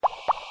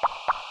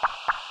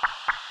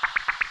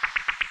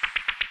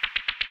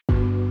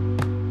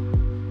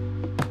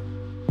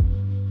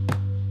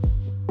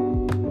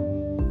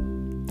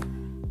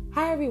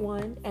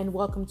and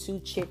welcome to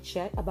Chit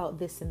Chat about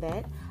this and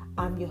that.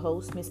 I'm your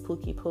host, Miss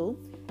Pookie Poo.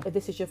 If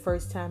this is your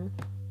first time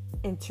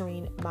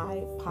entering my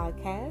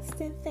podcast,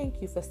 then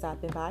thank you for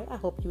stopping by. I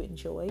hope you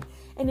enjoy.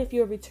 And if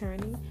you're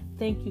returning,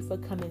 thank you for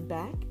coming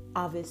back.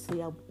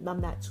 Obviously,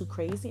 I'm not too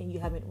crazy and you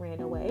haven't ran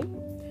away.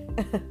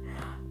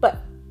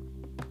 But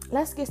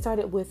let's get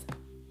started with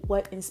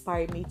what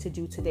inspired me to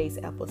do today's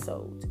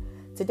episode.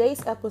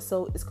 Today's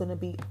episode is going to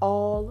be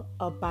all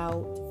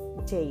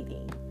about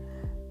dating.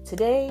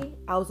 Today,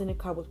 I was in the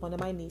car with one of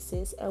my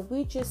nieces and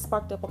we just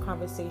sparked up a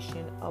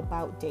conversation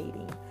about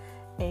dating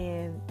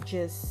and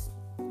just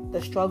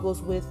the struggles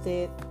with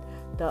it,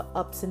 the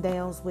ups and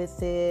downs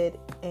with it,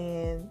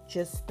 and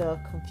just the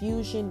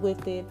confusion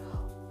with it,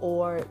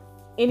 or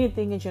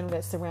anything in general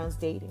that surrounds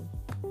dating.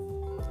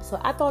 So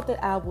I thought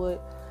that I would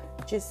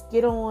just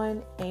get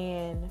on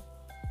and,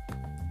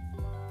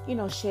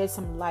 shed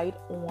some light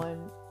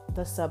on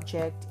the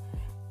subject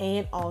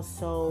and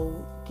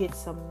also get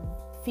some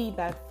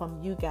feedback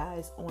from you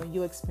guys on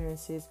your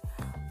experiences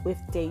with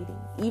dating.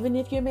 Even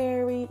if you're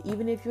married,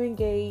 even if you're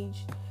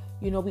engaged,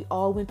 we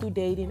all went through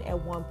dating at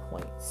one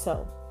point.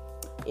 So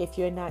if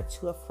you're not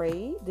too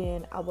afraid,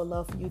 then I would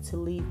love for you to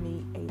leave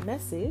me a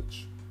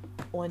message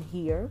on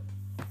here.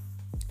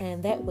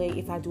 And that way,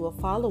 if I do a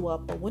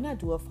follow-up or when I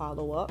do a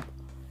follow-up,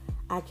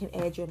 I can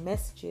add your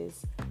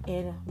messages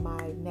in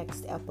my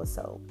next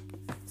episode.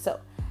 So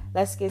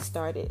let's get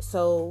started.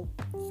 So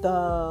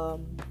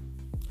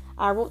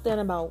I wrote down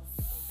about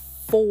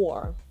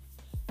 4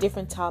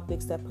 different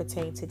topics that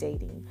pertain to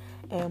dating.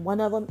 And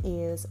one of them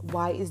is,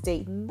 why is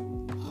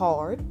dating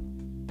hard?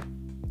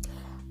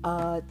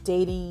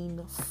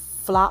 Dating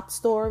flop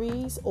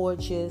stories or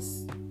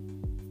just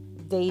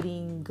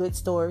dating good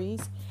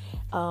stories.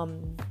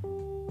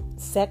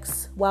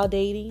 Sex while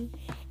dating,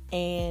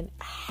 and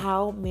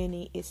how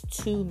many is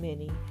too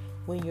many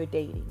when you're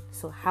dating.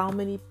 So how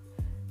many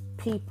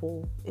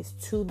people is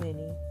too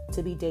many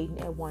to be dating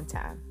at one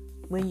time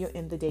when you're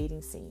in the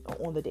dating scene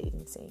or on the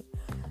dating scene.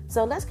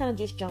 So let's kind of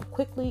just jump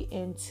quickly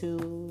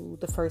into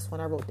the first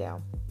one I wrote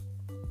down.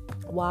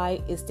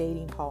 Why is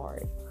dating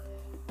hard?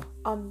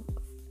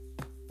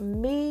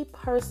 Me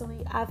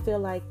personally, I feel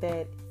like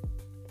that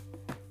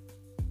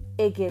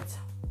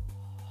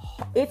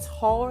it's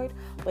hard,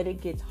 but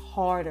it gets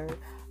harder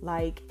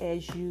like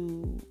as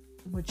you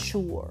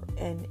mature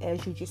and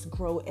as you just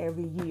grow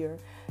every year.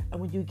 And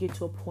when you get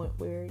to a point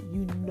where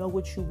you know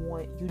what you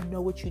want, you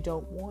know what you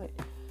don't want,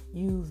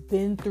 you've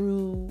been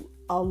through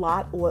a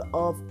lot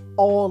of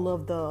all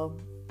of the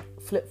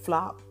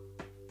flip-flop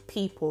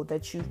people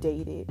that you've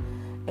dated,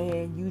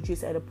 and you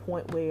just at a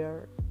point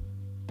where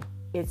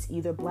it's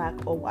either black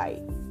or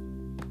white.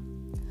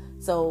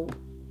 So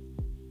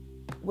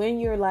when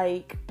you're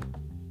like,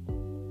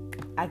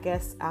 I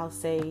guess I'll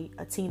say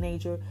a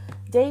teenager,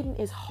 dating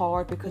is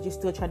hard because you're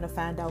still trying to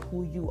find out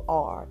who you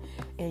are,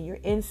 and you're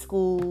in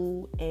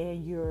school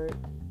and you're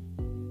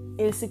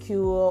insecure,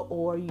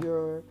 or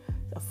you're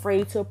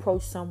afraid to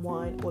approach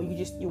someone, or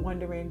you're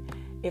wondering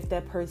if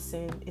that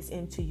person is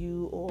into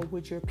you, or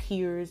would your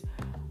peers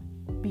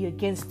be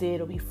against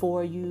it or be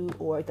for you,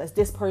 or does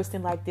this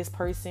person like this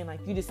person? Like,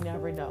 you just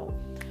never know.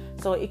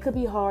 So it could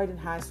be hard in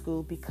high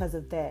school because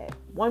of that.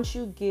 Once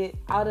you get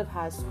out of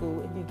high school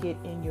and you get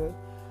in your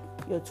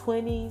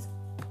 20s,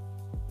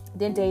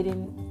 then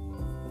dating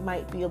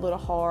might be a little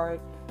hard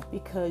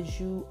because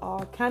you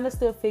are kind of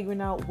still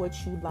figuring out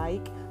what you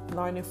like,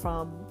 learning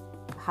from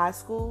high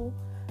school.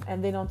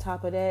 And then on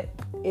top of that,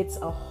 it's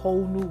a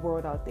whole new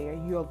world out there.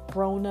 You're a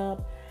grown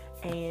up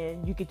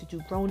and you get to do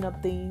grown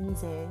up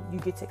things, and you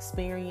get to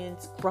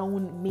experience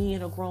grown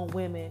men or grown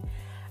women.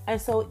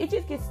 And so it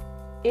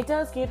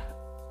does get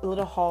a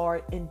little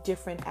hard in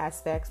different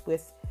aspects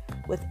with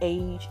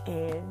age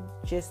and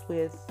just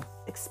with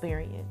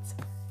experience.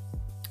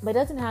 But it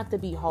doesn't have to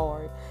be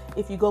hard.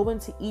 If you go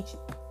into each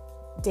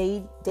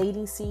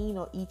dating scene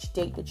or each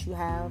date that you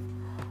have,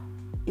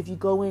 if you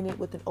go in it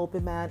with an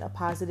open mind, a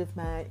positive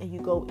mind, and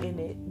you go in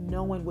it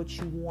knowing what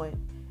you want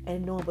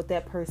and knowing what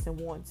that person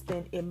wants,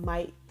 then it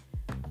might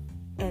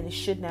and it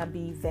should not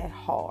be that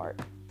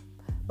hard.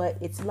 But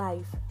it's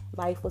life.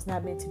 Life was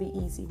not meant to be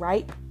easy,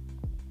 right?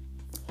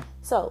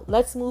 So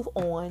let's move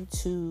on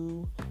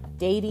to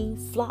dating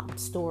flop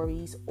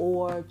stories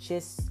or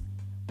just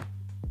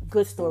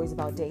good stories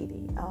about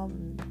dating.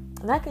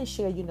 And I can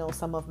share,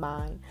 some of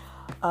mine.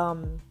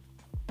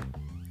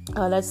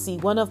 Let's see.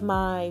 One of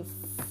my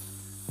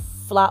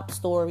flop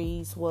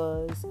stories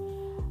was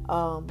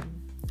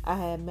I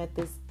had met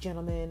this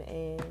gentleman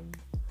and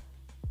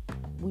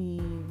we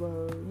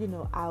were,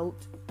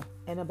 out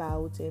and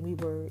about, and we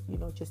were,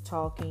 just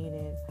talking,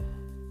 and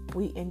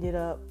we ended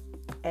up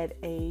at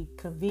a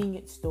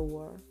convenience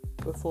store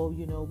before,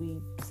 we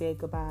said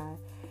goodbye.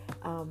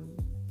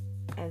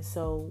 And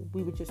so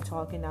we were just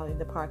talking out in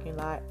the parking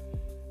lot,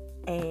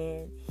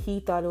 and he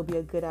thought it would be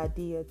a good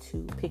idea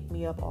to pick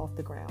me up off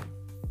the ground.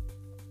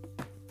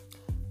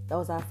 That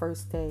was our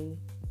first day,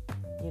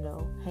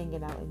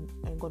 hanging out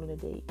and going on a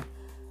date.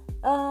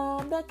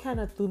 That kind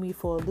of threw me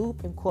for a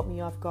loop and caught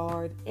me off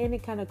guard, and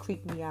it kind of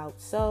creeped me out.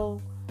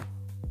 So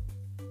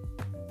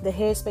the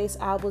headspace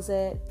I was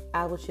at,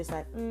 I was just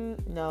like,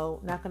 no,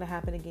 not gonna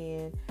happen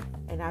again.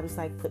 And I was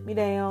like, put me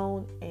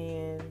down.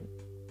 And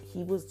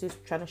he was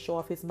just trying to show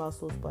off his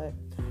muscles, but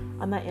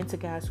I'm not into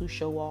guys who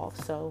show off.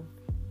 So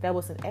that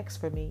was an X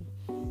for me.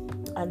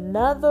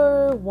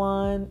 Another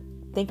one,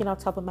 thinking off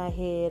the top of my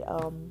head,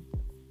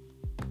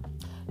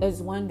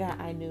 there's one guy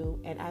I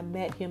knew, and I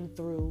met him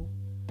through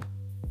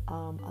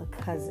a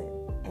cousin,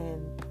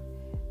 and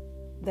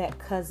that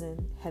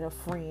cousin had a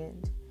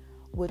friend,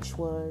 which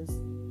was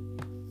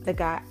the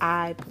guy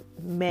I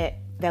met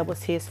that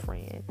was his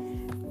friend.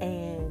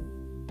 And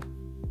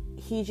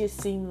he just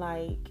seemed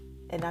like,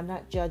 and I'm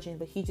not judging,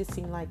 but he just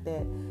seemed like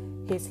that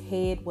his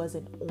head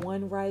wasn't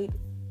on right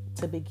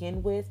to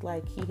begin with.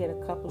 Like, he had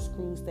a couple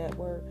screws that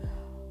were,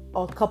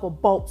 or a couple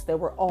bolts that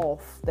were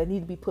off, that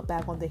needed to be put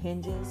back on the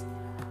hinges.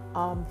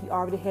 He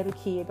already had a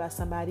kid by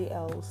somebody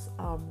else.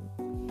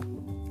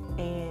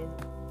 And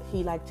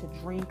he liked to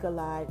drink a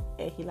lot,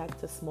 and he liked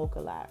to smoke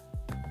a lot.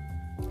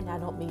 And I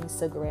don't mean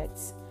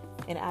cigarettes,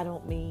 and I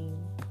don't mean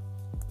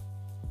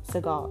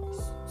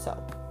cigars.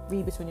 So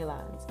read between your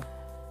lines.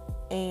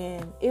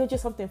 And it was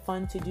just something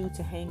fun to do,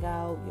 to hang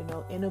out,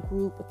 in a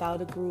group,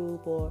 without a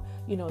group, or,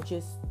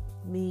 just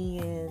me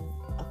and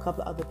a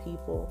couple of other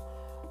people.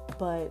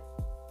 But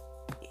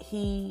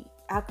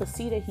I could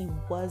see that he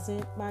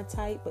wasn't my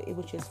type, but it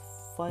was just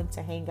fun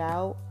to hang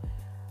out.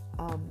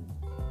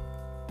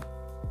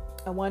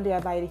 And one day I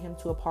invited him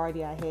to a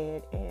party I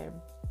had, and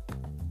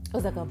it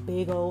was like a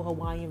big old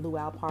Hawaiian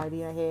luau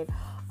party. I had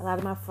a lot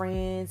of my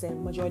friends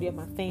and majority of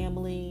my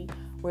family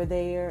were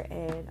there,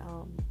 and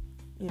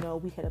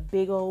we had a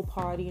big old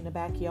party in the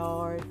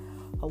backyard,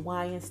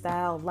 Hawaiian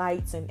style,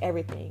 lights and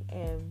everything.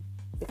 And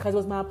because it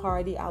was my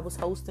party, I was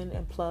hosting,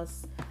 and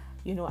plus,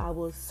 I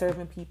was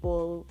serving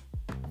people,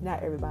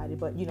 not everybody,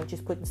 but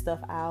just putting stuff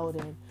out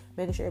and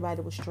making sure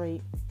everybody was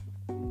straight,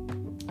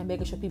 and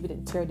making sure people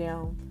didn't tear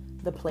down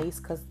the place,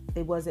 because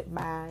it wasn't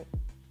my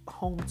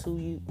home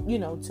to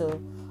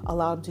to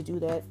allow them to do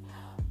that.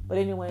 But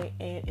anyway,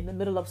 and in the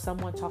middle of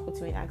someone talking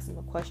to me and asking him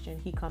a question,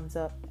 he comes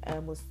up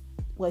and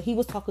he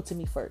was talking to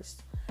me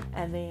first,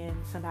 and then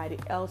somebody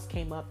else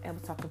came up and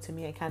was talking to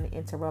me and kind of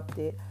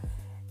interrupted.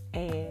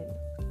 And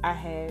I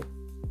had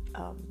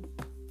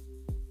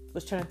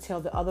was trying to tell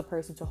the other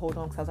person to hold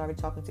on, because I was already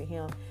talking to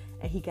him,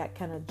 and he got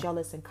kind of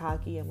jealous and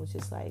cocky and was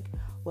just like,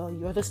 well,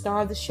 you're the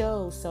star of the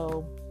show,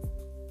 so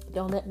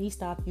don't let me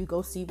stop you.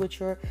 Go see what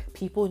your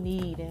people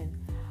need. And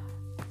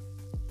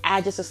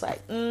I just was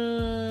like,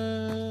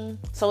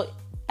 So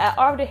I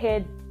already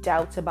had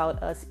doubts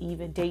about us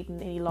even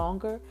dating any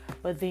longer,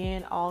 but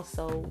then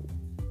also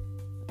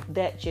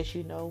that just,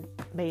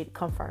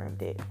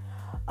 confirmed it.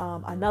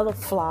 Another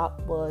flop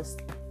was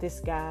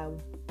this guy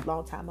a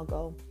long time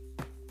ago.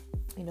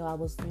 I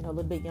was, a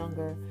little bit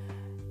younger,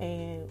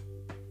 and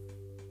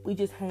we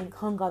just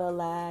hung out a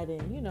lot,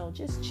 and,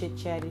 just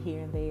chit-chatted here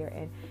and there.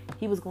 And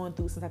he was going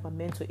through some type of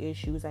mental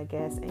issues, I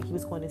guess, and he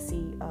was going to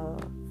see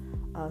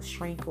a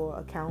shrink or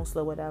a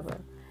counselor, whatever.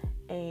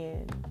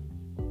 And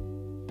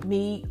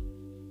me,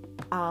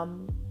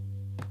 I'm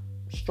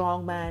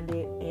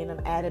strong-minded, and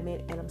I'm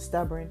adamant, and I'm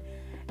stubborn.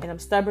 And I'm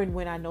stubborn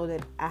when I know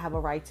that I have a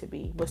right to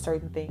be with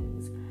certain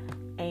things.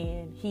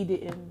 And he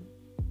didn't.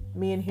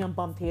 Me and him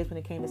bumped heads when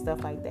it came to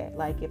stuff like that.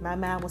 Like, if my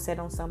mind was set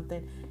on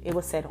something, it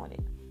was set on it.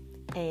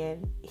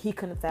 And he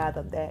couldn't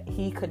fathom that.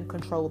 He couldn't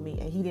control me,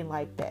 and he didn't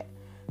like that.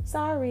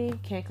 Sorry,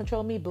 can't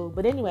control me, boo.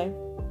 But anyway,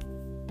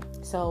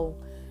 so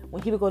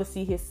when he would go to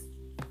see his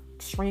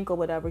shrink or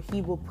whatever,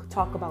 he would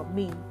talk about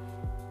me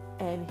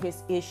and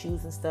his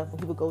issues and stuff. When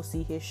he would go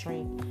see his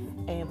shrink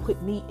and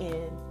put me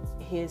in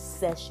his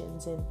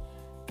sessions, and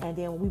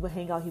then when we would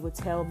hang out, he would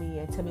tell me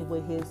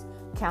what his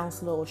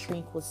counselor or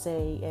shrink would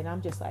say. And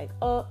I'm just like,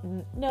 no,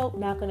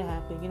 not going to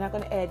happen. You're not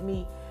going to add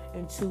me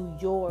into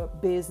your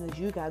business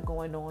you got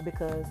going on,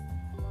 because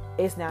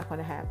it's not going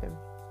to happen.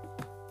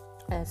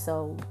 And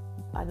so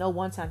I know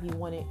one time he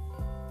wanted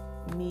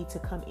me to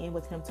come in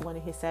with him to one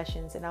of his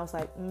sessions, and I was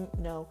like,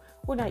 no,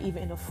 we're not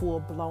even in a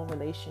full-blown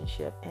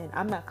relationship, and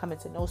I'm not coming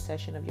to no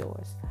session of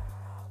yours.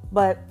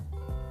 But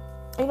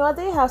I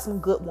did have some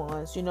good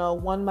ones.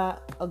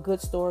 A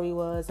good story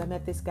was, I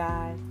met this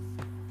guy.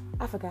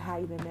 I forgot how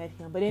I even met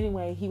him, but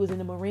anyway, he was in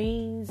the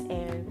Marines,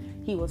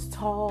 and he was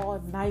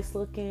tall, nice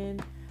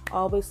looking,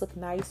 always looked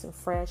nice and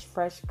fresh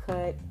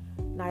cut,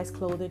 nice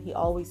clothing. He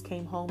always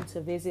came home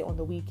to visit on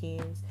the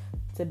weekends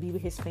to be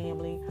with his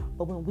family.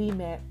 But when we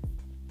met,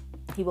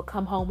 he would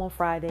come home on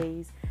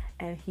Fridays,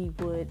 and he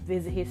would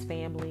visit his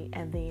family,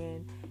 and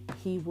then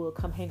he would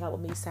come hang out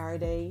with me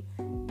Saturday,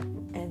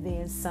 and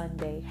then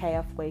Sunday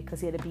halfway, because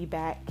he had to be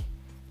back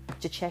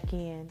to check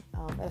in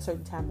at a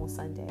certain time on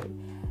Sunday.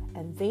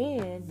 And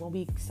then when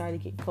we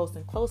started getting closer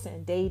and closer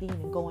and dating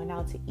and going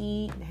out to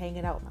eat and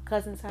hanging out at my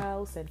cousin's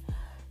house and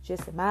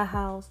just at my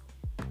house,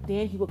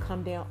 then he would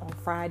come down on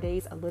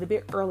Fridays a little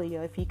bit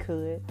earlier if he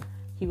could.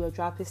 He would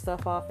drop his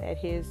stuff off at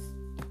his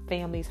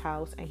family's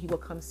house, and he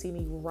would come see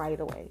me right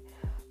away.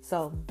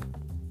 So,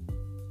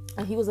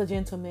 and he was a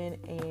gentleman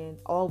and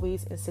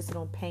always insisted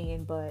on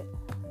paying, but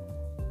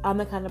I'm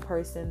the kind of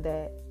person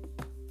that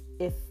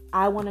if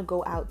I want to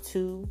go out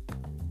too,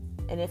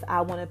 and if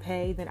I want to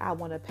pay, then I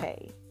want to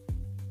pay.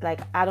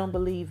 Like, I don't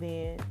believe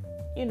in,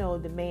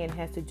 the man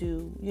has to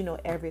do,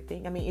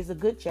 everything. I mean, it's a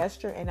good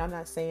gesture, and I'm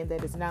not saying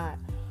that it's not.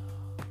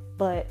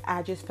 But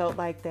I just felt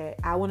like that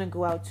I want to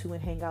go out too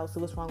and hang out. So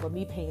what's wrong with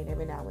me paying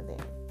every now and then?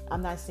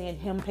 I'm not saying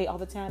him pay all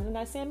the time. I'm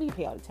not saying me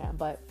pay all the time.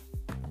 But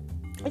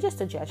it's just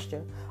a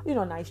gesture.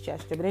 A nice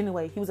gesture. But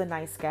anyway, he was a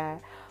nice guy.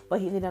 But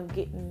he ended up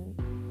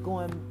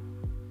going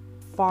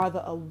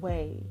farther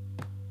away.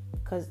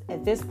 Because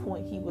at this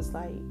point, he was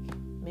like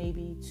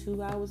maybe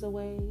 2 hours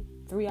away,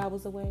 3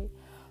 hours away.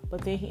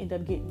 But then he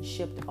ended up getting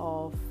shipped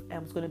off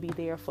and was going to be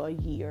there for a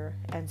year.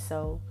 And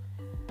so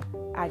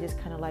I just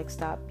kind of like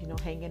stopped,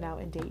 hanging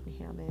out and dating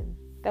him. And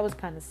that was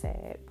kind of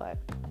sad. But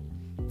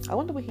I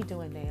wonder what he's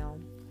doing now.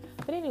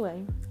 But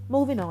anyway,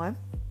 moving on.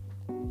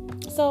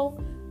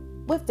 So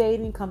with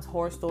dating comes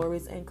horror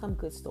stories and come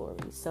good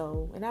stories.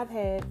 So, and I've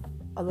had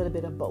a little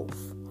bit of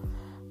both.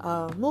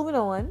 Moving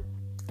on.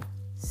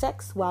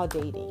 Sex while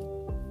dating.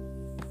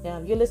 Now,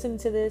 if you're listening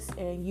to this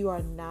and you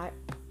are not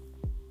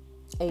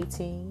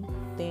 18,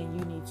 then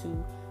you need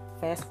to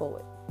fast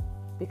forward,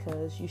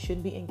 because you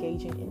shouldn't be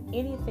engaging in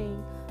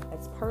anything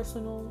that's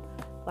personal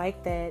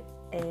like that,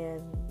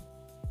 and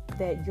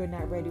that you're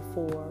not ready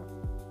for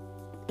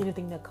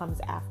anything that comes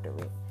after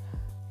it.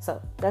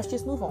 So let's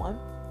just move on.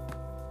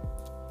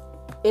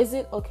 Is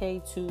it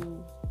okay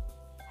to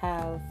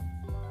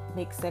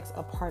make sex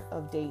a part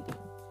of dating?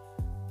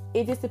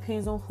 It just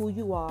depends on who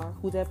you are,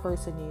 who that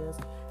person is,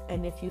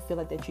 and if you feel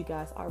like that you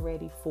guys are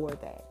ready for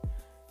that.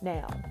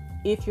 Now,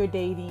 if you're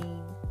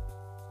dating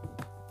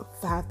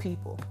 5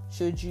 people,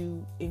 should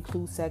you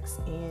include sex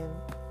in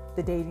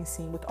the dating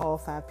scene with all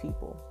 5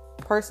 people?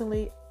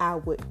 Personally, I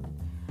wouldn't.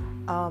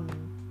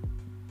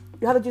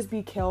 You have to just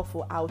be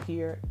careful out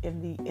here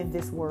in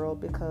this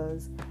world,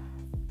 because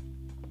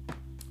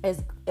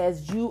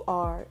as you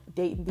are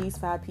dating these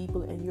 5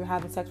 people and you're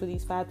having sex with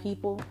these 5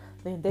 people,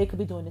 then they could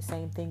be doing the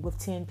same thing with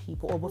 10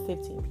 people or with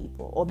 15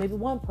 people or maybe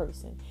one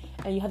person.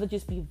 And you have to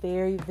just be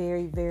very,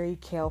 very, very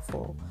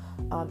careful.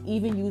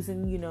 Even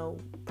using,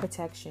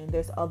 protection.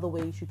 There's other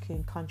ways you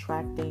can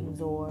contract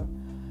things, or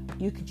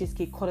you could just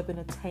get caught up in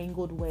a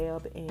tangled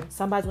web and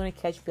somebody's going to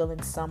catch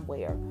feelings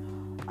somewhere.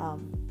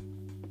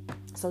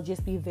 So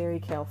just be very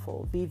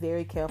careful. Be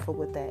very careful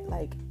with that,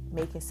 like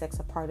making sex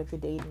a part of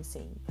your dating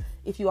scene.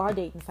 If you are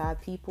dating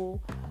 5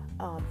 people,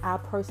 I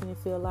personally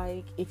feel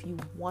like if you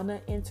want to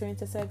enter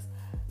into sex,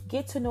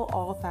 get to know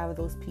all 5 of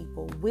those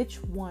people.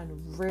 Which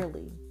one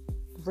really,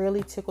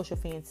 really tickles your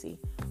fancy?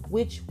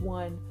 Which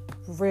one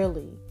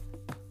really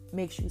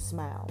makes you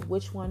smile?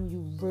 Which one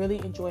you really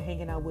enjoy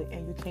hanging out with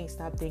and you can't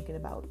stop thinking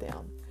about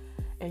them?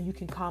 And you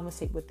can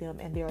conversate with them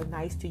and they're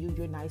nice to you,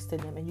 you're nice to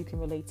them, and you can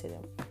relate to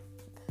them.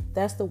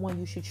 That's the one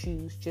you should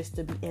choose just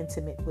to be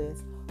intimate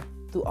with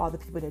through all the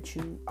people that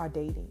you are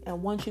dating.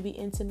 And once you be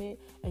intimate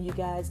and you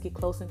guys get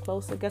closer and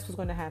closer, guess what's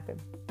going to happen?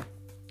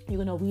 You're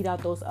going to weed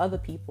out those other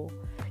people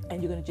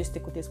and you're going to just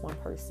stick with this one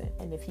person.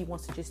 And if he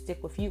wants to just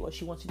stick with you or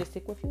she wants to just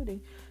stick with you,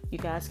 then you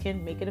guys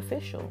can make it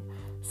official.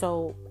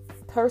 So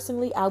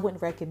personally, I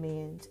wouldn't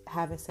recommend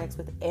having sex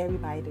with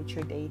everybody that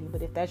you're dating.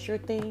 But if that's your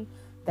thing,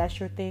 that's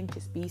your thing.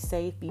 Just be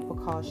safe, be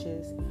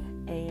precautious,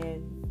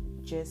 and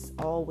just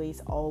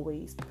always,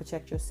 always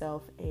protect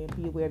yourself and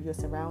be aware of your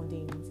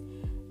surroundings,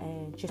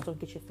 and just don't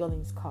get your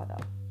feelings caught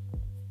up.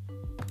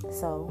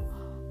 So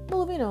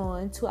moving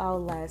on to our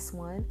last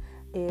one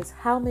is,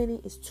 how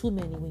many is too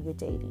many when you're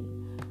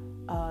dating?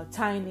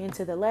 Tying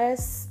into the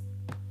last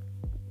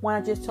one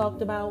I just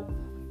talked about,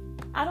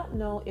 I don't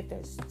know if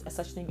there's a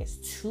such thing as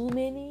too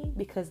many,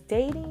 because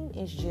dating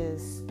is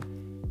just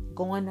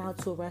going out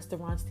to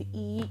restaurants to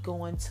eat,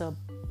 going to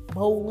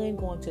bowling,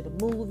 going to the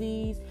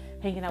movies,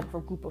 hanging out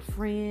with a group of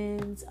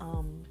friends,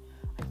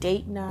 a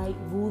date night,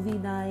 movie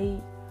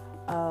night,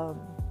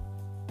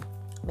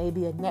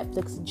 maybe a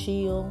Netflix and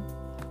chill,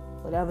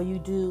 whatever you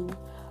do.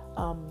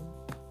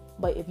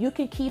 But if you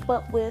can keep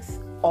up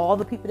with all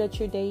the people that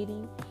you're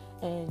dating,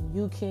 and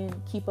you can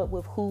keep up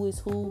with who is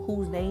who,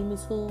 whose name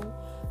is who,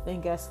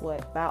 then guess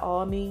what? By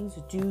all means,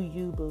 do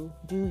you, boo.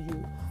 Do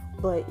you.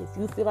 But if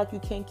you feel like you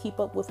can't keep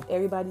up with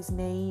everybody's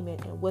name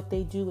and what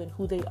they do and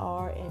who they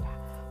are and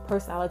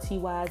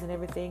personality-wise and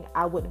everything,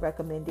 I wouldn't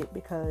recommend it,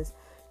 because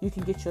you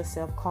can get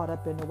yourself caught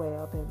up in the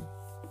web. And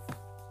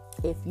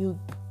if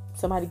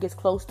somebody gets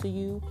close to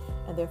you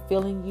and they're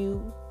feeling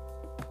you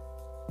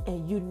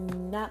and you're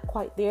not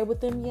quite there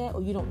with them yet,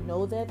 or you don't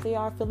know that they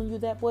are feeling you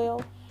that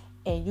well,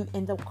 and you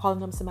end up calling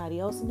them somebody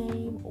else's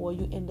name, or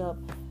you end up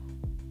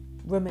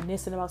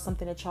reminiscing about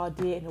something that y'all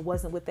did and it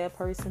wasn't with that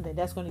person, then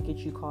that's going to get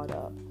you caught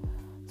up.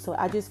 So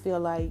I just feel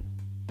like,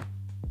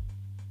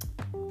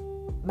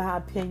 my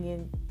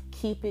opinion,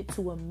 keep it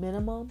to a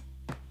minimum,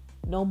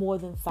 no more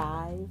than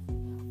 5,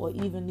 or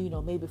even,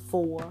 maybe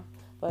 4.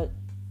 But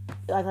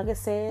like I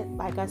said,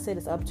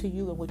 it's up to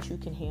you and what you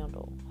can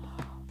handle.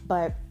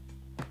 But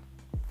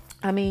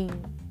I mean,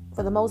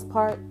 for the most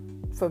part,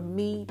 for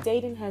me,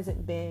 dating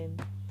hasn't been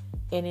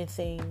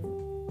anything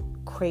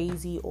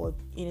crazy or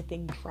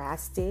anything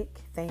drastic,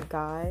 thank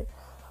God.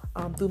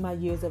 through my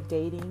years of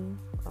dating,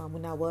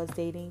 when I was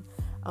dating.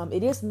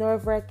 It is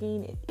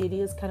nerve-wracking. It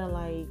is kind of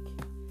like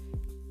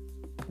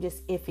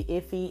just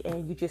iffy,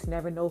 and you just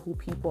never know who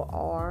people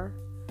are.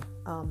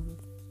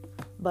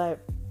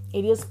 But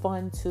it is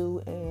fun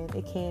too, and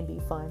it can be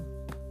fun.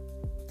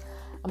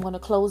 I'm going to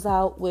close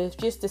out with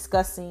just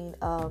discussing,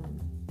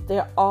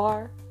 there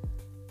are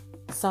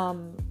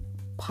some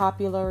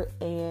popular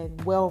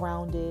and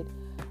well-rounded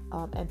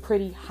and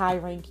pretty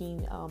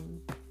high-ranking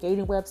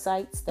dating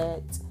websites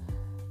that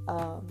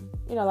a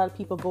lot of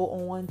people go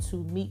on to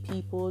meet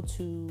people,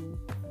 to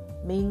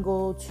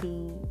mingle,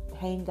 to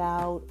hang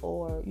out,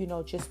 or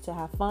just to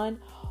have fun,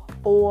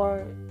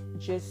 or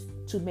just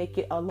to make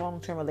it a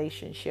long-term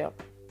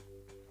relationship.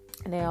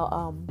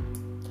 Now,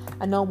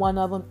 I know one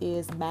of them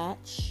is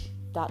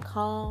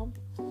Match.com,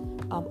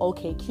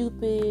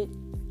 OkCupid,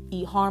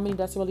 eHarmony.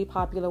 That's a really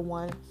popular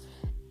one.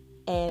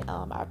 And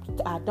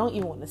I don't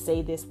even want to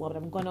say this one,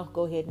 but I'm going to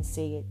go ahead and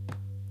say it.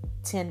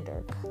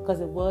 Tinder, because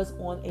it was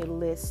on a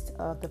list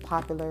of the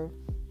popular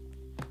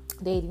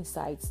dating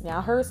sites. Now,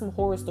 I heard some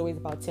horror stories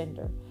about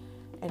Tinder,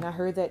 and I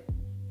heard that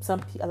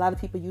a lot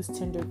of people use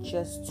Tinder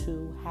just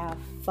to have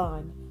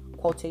fun,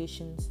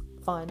 quotations,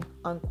 fun,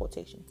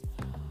 unquotations.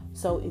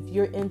 So if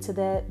you're into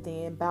that,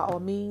 then by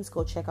all means,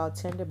 go check out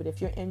Tinder. But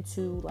if you're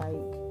into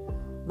like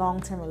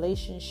long-term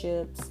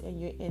relationships and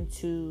you're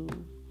into,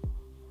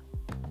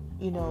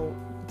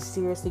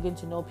 seriously getting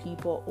to know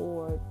people,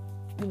 or,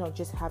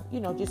 just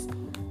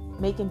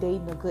making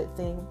dating a good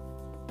thing,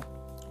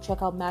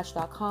 check out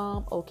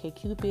Match.com,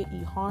 OkCupid,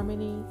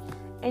 eHarmony,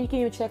 and you can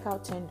even check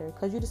out Tinder,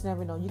 because you just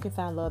never know. You can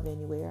find love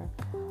anywhere.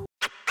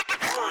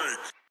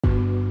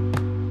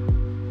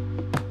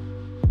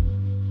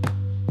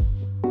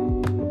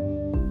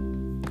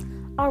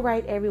 All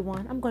right,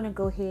 everyone, I'm going to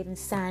go ahead and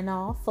sign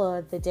off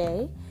for the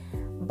day.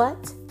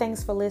 But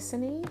thanks for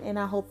listening, and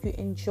I hope you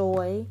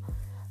enjoy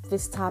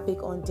this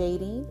topic on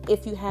dating.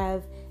 If you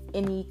have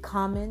any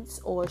comments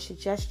or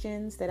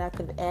suggestions that I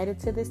could have added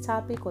to this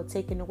topic or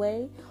taken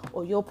away,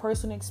 or your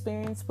personal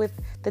experience with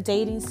the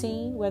dating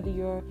scene, whether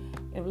you're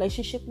in a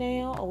relationship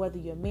now or whether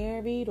you're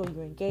married or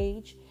you're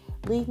engaged,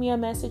 leave me a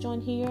message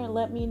on here and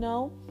let me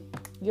know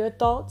your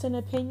thoughts and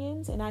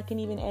opinions, and I can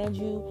even add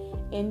you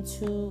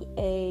into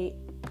a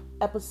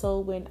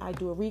episode when I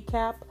do a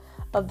recap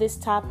of this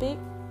topic.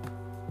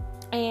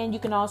 And you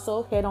can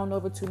also head on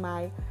over to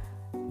my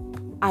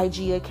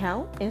IG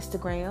account,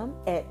 Instagram,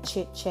 at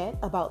chit-chat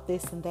about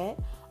this and that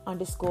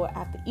 _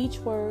 after each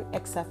word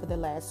except for the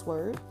last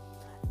word.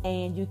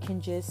 And you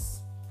can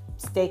just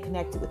stay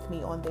connected with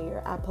me on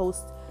there. I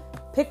post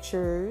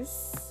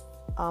pictures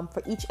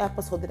for each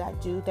episode that I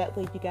do. That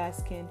way you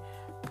guys can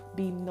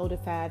be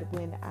notified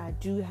when I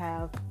do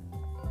have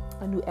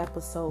a new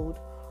episode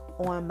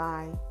on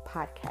my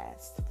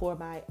podcast for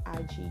my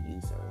IG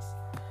users.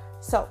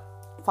 So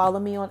follow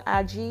me on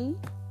IG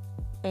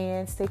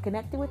and stay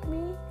connected with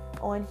me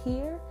on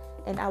here,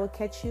 and I will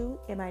catch you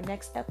in my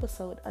next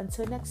episode.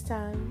 Until next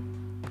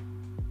time,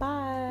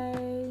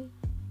 bye.